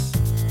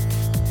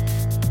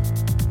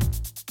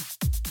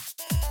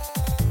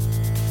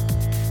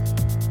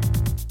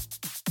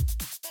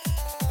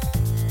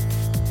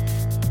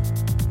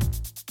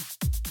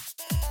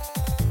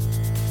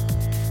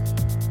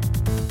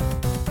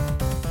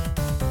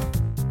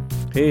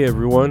Hey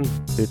everyone,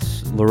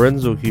 it's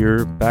Lorenzo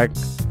here, back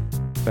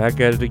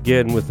at it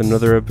again with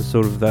another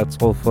episode of That's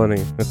All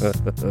Funny. I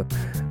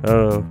don't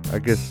know, I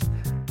guess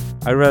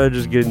I'd rather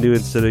just get into it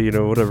instead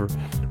of, whatever.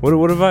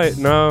 What did I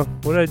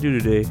do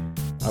today?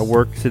 I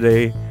worked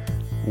today.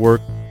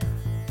 Work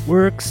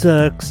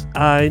sucks,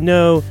 I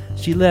know.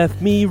 She left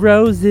me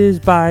roses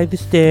by the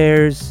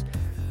stairs.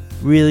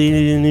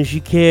 Really, and she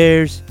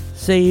cares.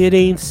 Say it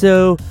ain't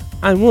so,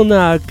 I will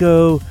not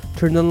go.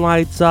 Turn the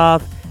lights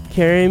off.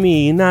 Carry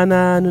me, na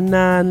na na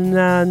na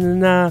na na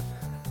na.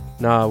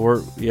 Nah,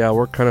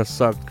 work kind of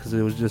sucked because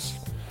it was just,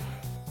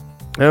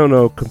 I don't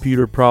know,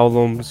 computer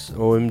problems,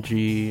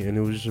 OMG, and it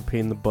was just a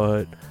pain in the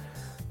butt.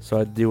 So I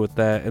had to deal with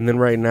that. And then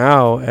right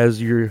now,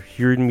 as you're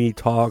hearing me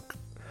talk,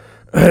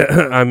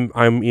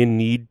 I'm in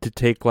need to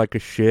take like a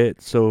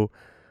shit. So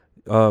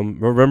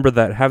remember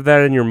that. Have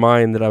that in your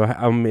mind that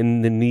I'm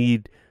in the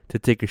need to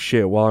take a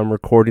shit while I'm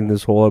recording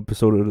this whole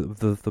episode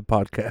of the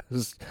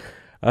podcast.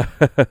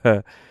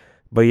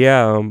 But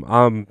yeah,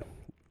 I'm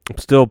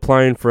still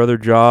applying for other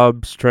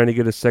jobs, trying to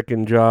get a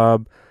second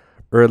job,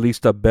 or at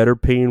least a better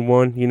paying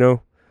one,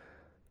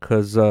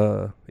 because,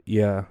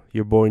 yeah,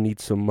 your boy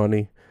needs some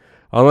money.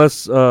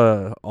 Unless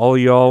all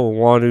y'all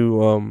want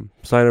to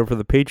sign up for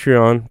the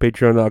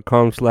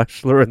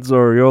patreon.com/Lorenzo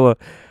Ariola,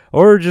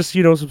 or just,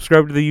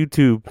 subscribe to the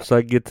YouTube so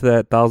I get to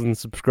that 1,000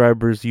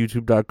 subscribers,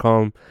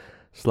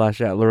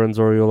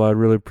 youtube.com/@Lorenzo Ariola. I'd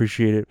really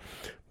appreciate it.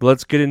 But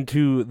let's get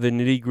into the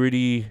nitty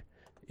gritty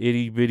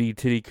itty bitty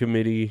titty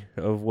committee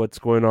of what's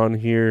going on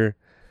here.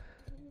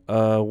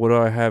 What do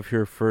I have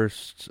here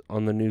first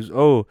on the news?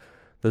 Oh,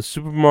 the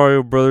Super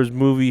Mario Brothers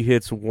movie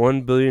hits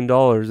 $1 billion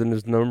and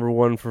is number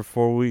one for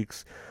 4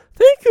 weeks.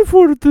 Thank you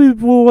for the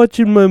people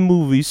watching my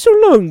movie. So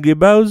long,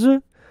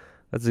 Bowser.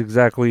 That's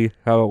exactly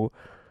how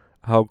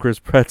Chris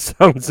Pratt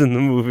sounds in the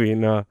movie.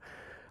 And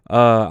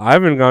I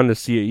haven't gone to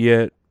see it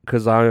yet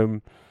because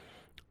I'm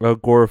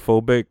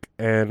agoraphobic,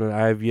 and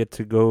I've yet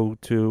to go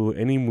to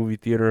any movie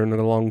theater in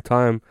a long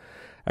time.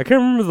 I can't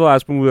remember the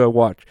last movie I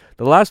watched.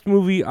 The last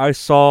movie I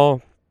saw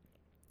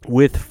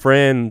with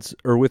friends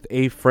or with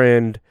a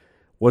friend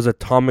was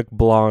Atomic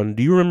Blonde.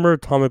 Do you remember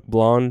Atomic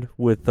Blonde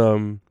with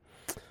goddamn,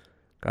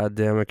 I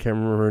can't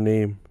remember her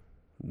name.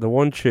 The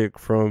one chick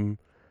from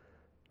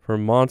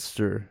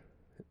Monster,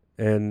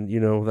 and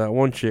that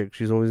one chick.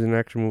 She's always in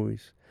action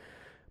movies.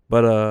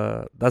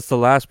 But that's the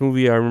last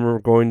movie I remember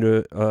going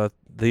to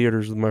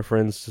theaters with my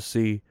friends to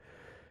see.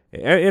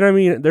 And I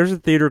mean, there's a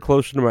theater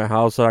closer to my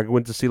house that I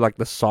went to see, like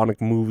the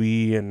Sonic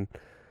movie and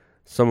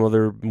some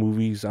other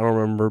movies. I don't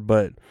remember,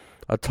 but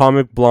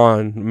Atomic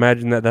Blonde,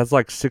 imagine that. That's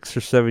like 6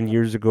 or 7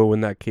 years ago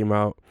when that came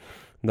out.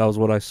 And that was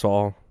what I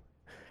saw.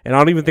 And I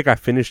don't even think I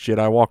finished it.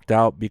 I walked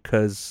out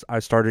because I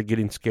started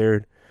getting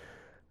scared.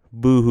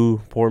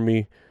 Boo-hoo, poor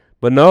me.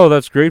 But no,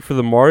 that's great for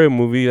the Mario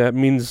movie. That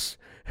means,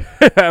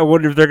 I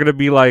wonder if they're going to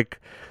be like,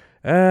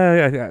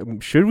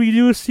 should we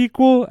do a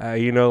sequel?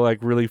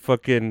 Like really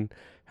fucking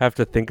have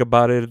to think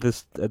about it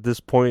at this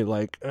point.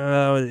 Like,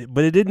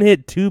 but it didn't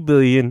hit 2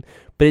 billion,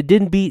 but it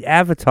didn't beat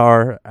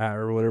Avatar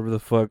or whatever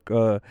the fuck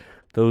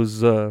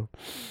those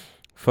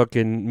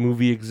fucking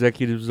movie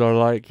executives are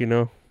like,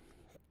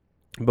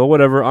 But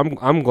whatever,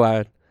 I'm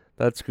glad.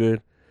 That's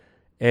good.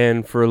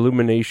 And for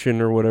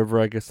Illumination or whatever,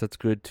 I guess that's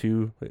good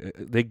too.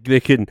 They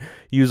can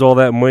use all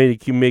that money to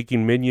keep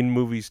making Minion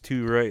movies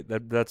too, right?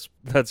 That's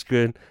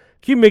good.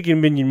 Keep making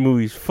Minion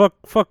movies. Fuck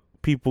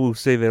people who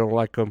say they don't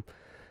like them.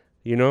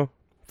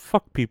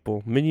 Fuck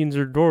people. Minions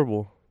are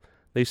adorable.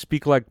 They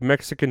speak like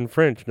Mexican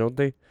French, don't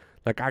they?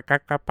 Like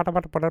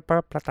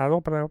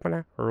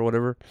or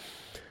whatever.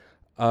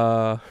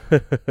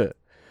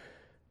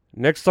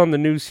 Next on the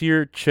news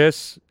here,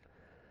 Chess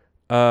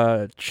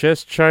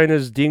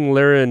China's Ding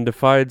Liren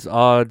defies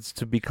odds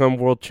to become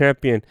world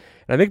champion.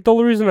 And I think the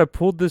only reason I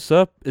pulled this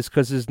up is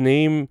because his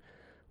name,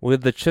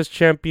 with the chess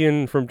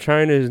champion from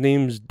China, his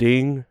name's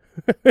Ding.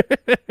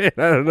 I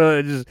don't know,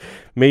 it just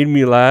made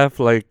me laugh.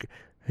 Like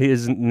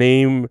his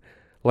name,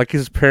 like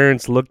his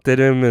parents looked at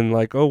him and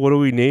like, oh, what do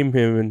we name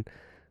him? And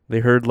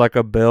they heard like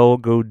a bell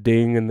go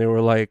ding, and they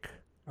were like,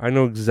 I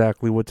know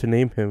exactly what to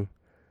name him.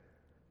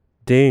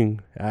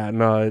 Ding.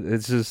 No,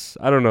 it's just,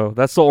 I don't know.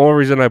 That's the only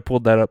reason I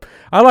pulled that up.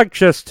 I like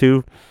chess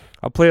too.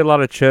 I play a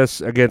lot of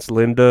chess against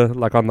Linda,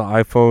 like on the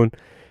iPhone,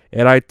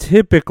 and I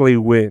typically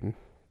win.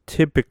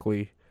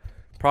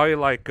 Probably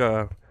like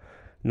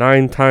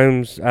 9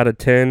 times out of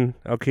 10.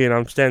 Okay, and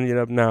I'm standing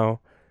up now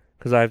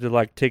because I have to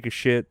like take a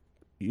shit,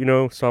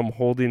 so I'm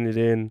holding it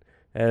in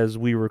as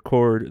we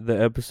record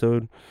the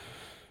episode.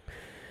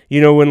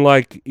 When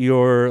like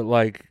you're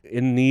like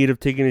in need of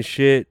taking a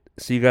shit,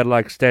 so you gotta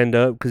like stand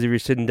up, because if you're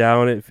sitting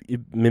down, it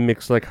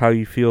mimics like how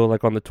you feel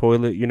like on the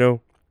toilet,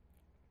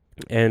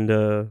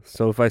 And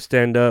so if I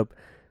stand up,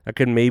 I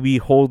can maybe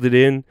hold it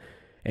in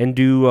and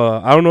do.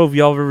 I don't know if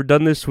y'all have ever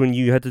done this when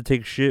you had to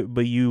take shit,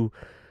 but you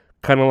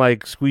kind of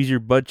like squeeze your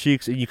butt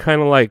cheeks and you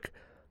kind of like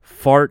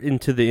fart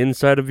into the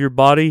inside of your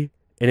body,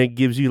 and it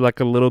gives you like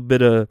a little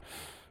bit of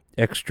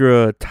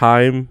extra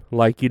time,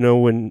 like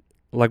when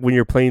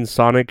you're playing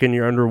Sonic and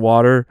you're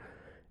underwater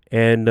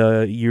and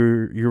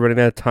you're running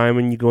out of time,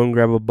 and you go and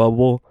grab a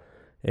bubble,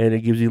 and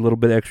it gives you a little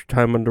bit extra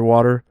time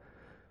underwater.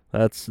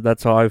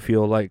 That's how I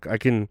feel. Like I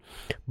can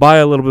buy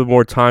a little bit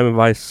more time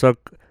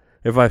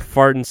if I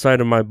fart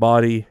inside of my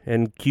body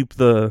and keep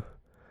the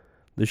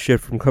shit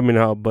from coming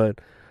out. But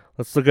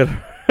let's look at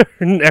our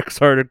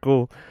next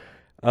article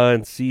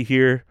and see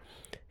here.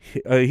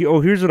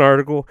 Here's an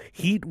article.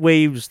 Heat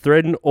waves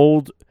threaten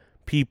old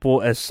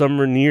people as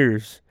summer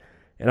nears.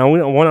 And I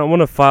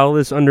want to file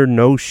this under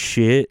no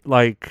shit.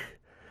 Like,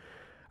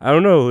 I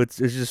don't know. It's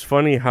just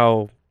funny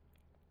how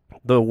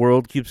the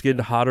world keeps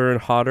getting hotter and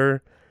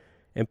hotter.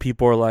 And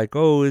people are like,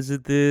 oh, is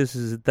it this?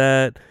 Is it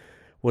that?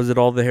 Was it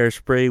all the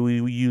hairspray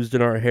we used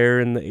in our hair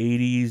in the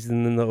 80s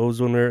and then the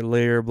ozone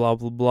layer, blah,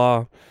 blah,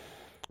 blah.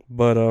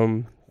 But,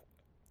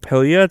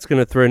 hell yeah, it's going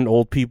to threaten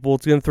old people.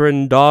 It's going to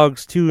threaten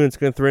dogs, too, and it's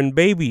going to threaten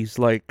babies.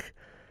 Like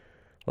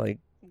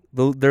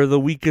they're the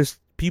weakest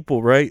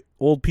people, right?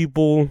 Old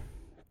people,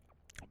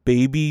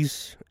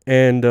 babies,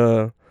 and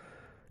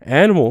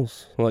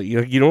animals. Like,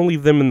 you don't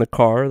leave them in the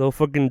car. They'll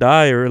fucking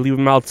die, or leave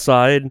them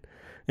outside.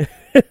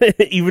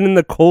 Even in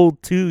the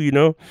cold, too, you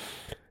know?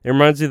 It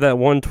reminds me of that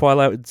one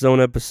Twilight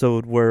Zone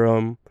episode where,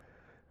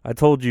 I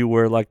told you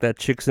where, like, that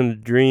chick's in a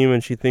dream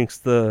and she thinks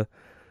the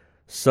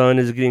sun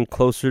is getting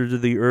closer to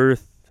the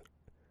earth,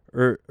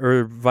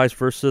 or vice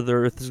versa, the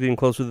earth is getting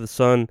closer to the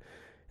sun,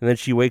 and then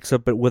she wakes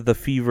up with a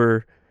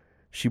fever.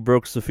 She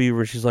breaks the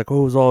fever. She's like,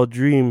 oh, it was all a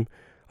dream.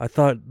 I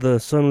thought the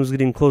sun was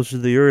getting closer to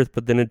the earth,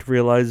 but then it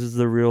realizes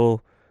the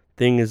real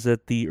thing is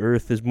that the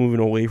earth is moving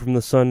away from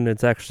the sun and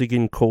it's actually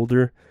getting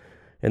colder.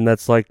 And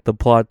that's like the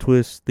plot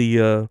twist,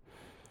 the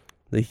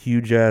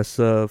huge ass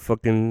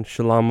fucking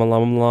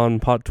shalamalam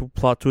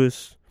plot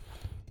twist.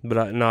 But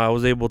I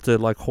was able to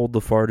like hold the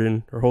fart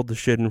in, or hold the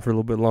shit in for a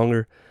little bit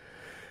longer.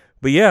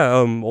 But yeah,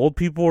 old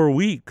people are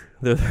weak.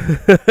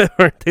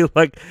 Aren't they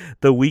like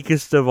the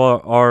weakest of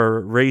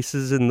our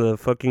races in the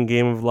fucking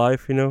game of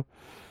life, you know?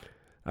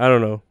 I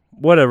don't know.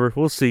 Whatever,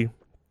 we'll see.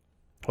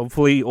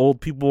 Hopefully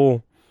old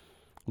people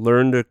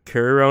learn to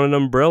carry around an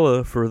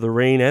umbrella for the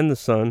rain and the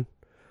sun.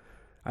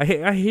 I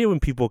hate when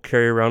people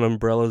carry around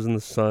umbrellas in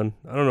the sun.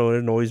 I don't know, it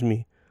annoys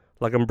me.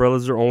 Like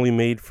umbrellas are only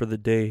made for the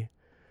day.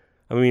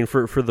 I mean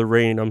for the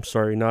rain, I'm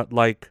sorry, not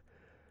like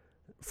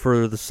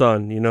for the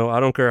sun, you know? I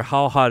don't care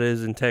how hot it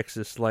is in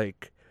Texas,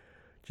 like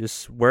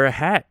just wear a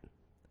hat.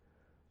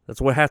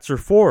 That's what hats are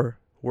for.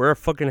 Wear a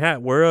fucking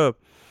hat. Wear a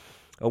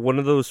one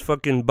of those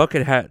fucking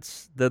bucket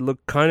hats that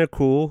look kind of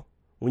cool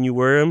when you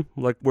wear them.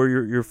 Like where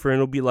your friend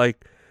will be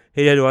like,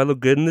 "Hey, do I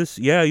look good in this?"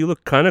 Yeah, you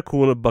look kind of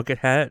cool in a bucket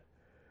hat.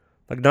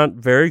 Like not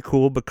very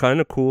cool, but kind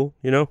of cool,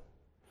 you know?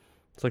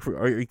 It's like,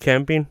 are you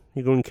camping?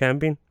 You going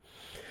camping?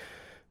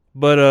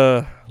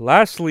 But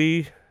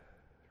lastly,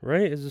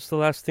 right? Is this the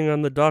last thing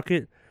on the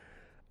docket?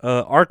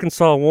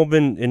 Arkansas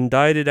woman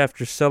indicted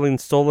after selling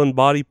stolen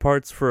body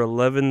parts for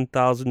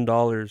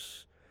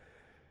 $11,000.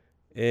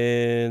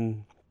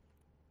 And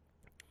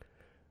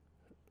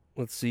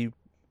let's see.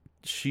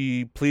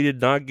 She pleaded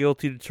not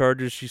guilty to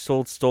charges. She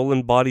sold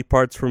stolen body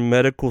parts from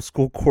medical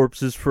school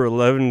corpses for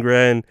 11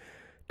 grand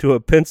to a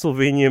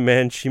Pennsylvania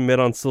man she met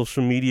on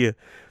social media.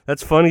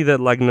 That's funny that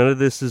like none of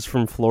this is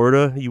from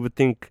Florida. You would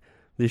think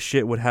this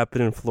shit would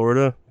happen in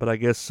Florida, but I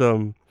guess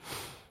you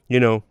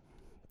know,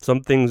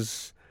 some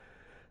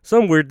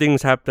weird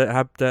things have to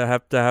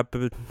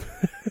happen.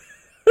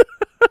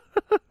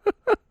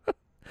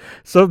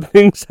 Some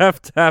things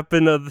have to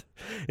happen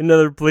in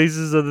other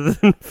places other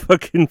than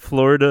fucking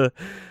Florida.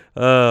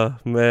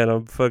 Man,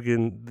 I'm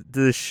fucking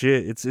this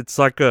shit. It's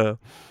like a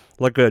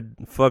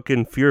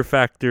fucking Fear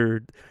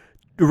Factor.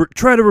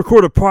 Try to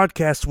record a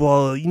podcast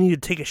while you need to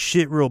take a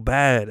shit real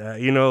bad.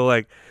 You know,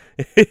 like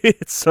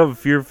it's some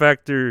Fear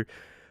Factor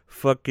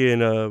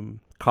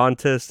fucking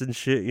contest and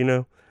shit. You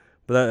know,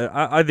 but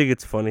I think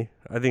it's funny.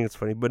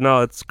 But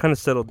no, it's kind of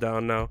settled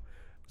down now. I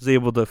was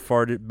able to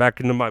fart it back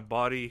into my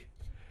body,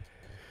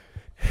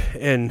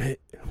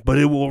 but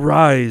it will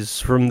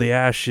rise from the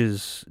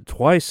ashes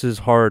twice as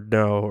hard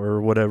now, or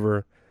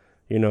whatever.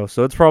 You know,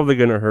 so it's probably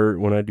gonna hurt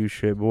when I do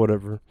shit, but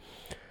whatever.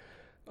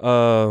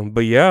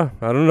 But yeah,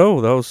 I don't know.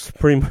 That was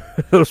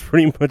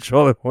pretty much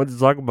all I wanted to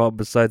talk about,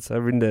 besides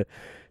having to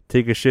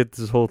take a shit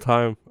this whole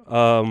time.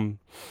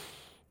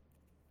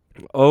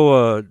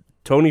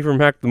 Tony from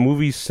Hack the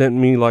Movies sent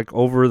me like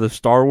over the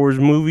Star Wars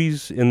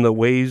movies in the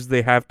ways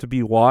they have to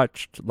be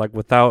watched, like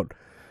without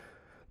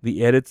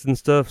the edits and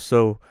stuff.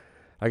 So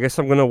I guess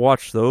I'm gonna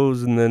watch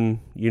those and then,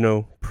 you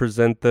know,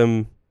 present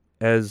them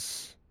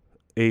as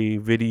a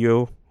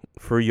video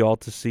for y'all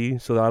to see.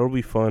 So that'll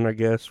be fun, I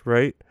guess,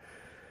 right?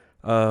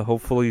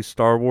 Hopefully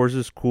Star Wars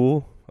is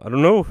cool. I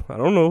don't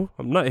know.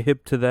 I'm not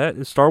hip to that.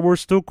 Is Star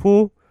Wars still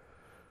cool?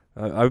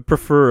 I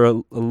prefer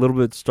a little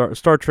bit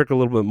Star Trek a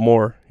little bit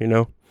more, you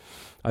know?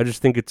 I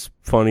just think it's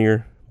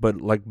funnier, but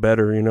like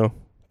better, you know?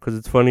 Because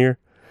it's funnier.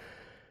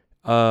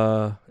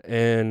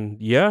 And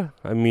yeah,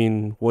 I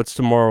mean, what's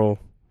tomorrow?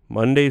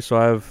 Monday, so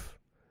I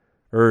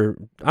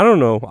don't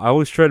know. I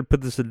always try to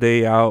put this a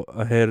day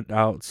ahead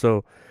out.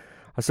 So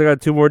I still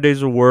got 2 more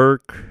days of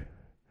work.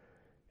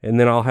 and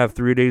then I'll have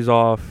 3 days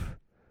off,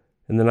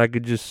 and then I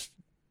could just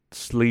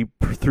sleep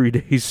for 3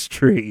 days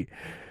straight.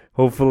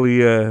 Hopefully,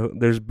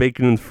 there's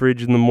bacon in the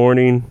fridge in the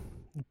morning.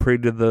 Pray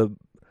to the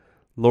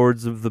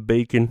lords of the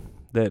bacon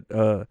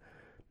that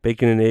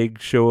bacon and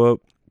eggs show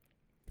up.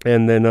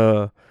 And then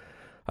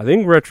I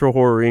think Retro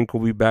Horror Inc.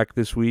 will be back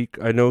this week.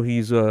 I know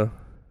he's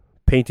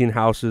painting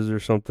houses or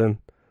something.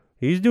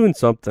 He's doing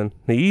something.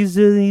 He's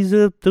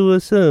up to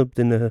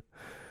something.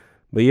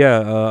 But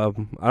yeah,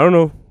 I don't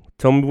know.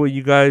 Tell me what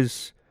you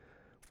guys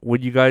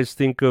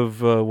think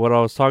of what I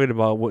was talking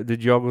about. What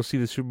did y'all go see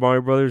the Super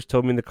Mario Brothers?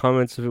 Tell me in the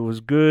comments if it was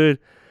good.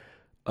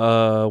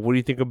 What do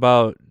you think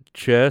about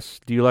chess?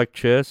 Do you like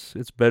chess?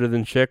 It's better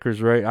than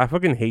checkers, right? I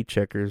fucking hate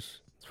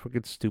checkers. It's a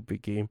fucking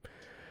stupid game.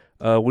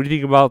 What do you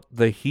think about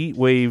the heat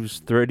waves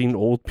threatening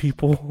old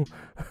people?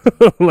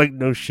 Like,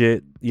 no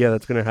shit. Yeah,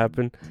 that's gonna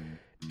happen.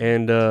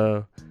 And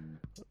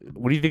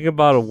what do you think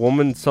about a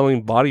woman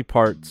selling body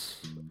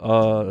parts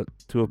to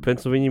a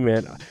Pennsylvania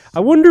man? I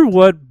wonder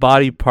what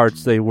body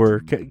parts they were.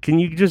 Can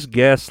you just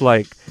guess,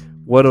 like,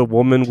 what a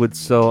woman would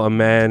sell a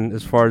man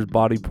as far as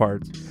body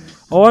parts?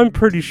 Oh, I'm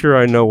pretty sure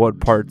I know what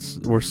parts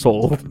were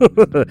sold.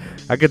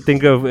 I could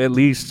think of at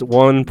least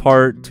 1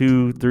 part,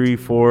 2, 3,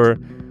 4,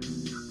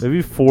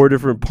 maybe 4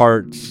 different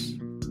parts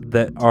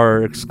that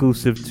are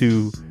exclusive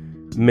to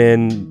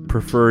men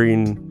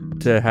preferring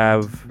to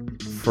have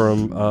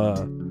from,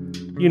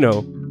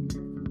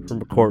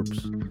 from a corpse.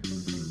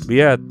 But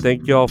yeah,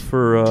 thank y'all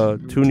for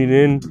tuning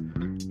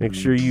in. Make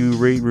sure you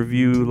rate,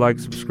 review, like,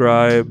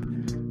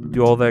 subscribe,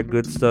 do all that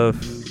good stuff.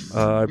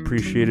 I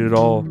appreciate it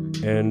all.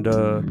 And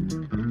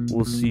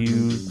we'll see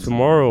you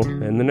tomorrow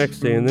and the next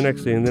day and the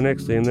next day and the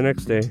next day and the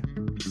next day.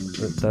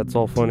 That's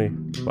all funny.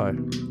 Bye.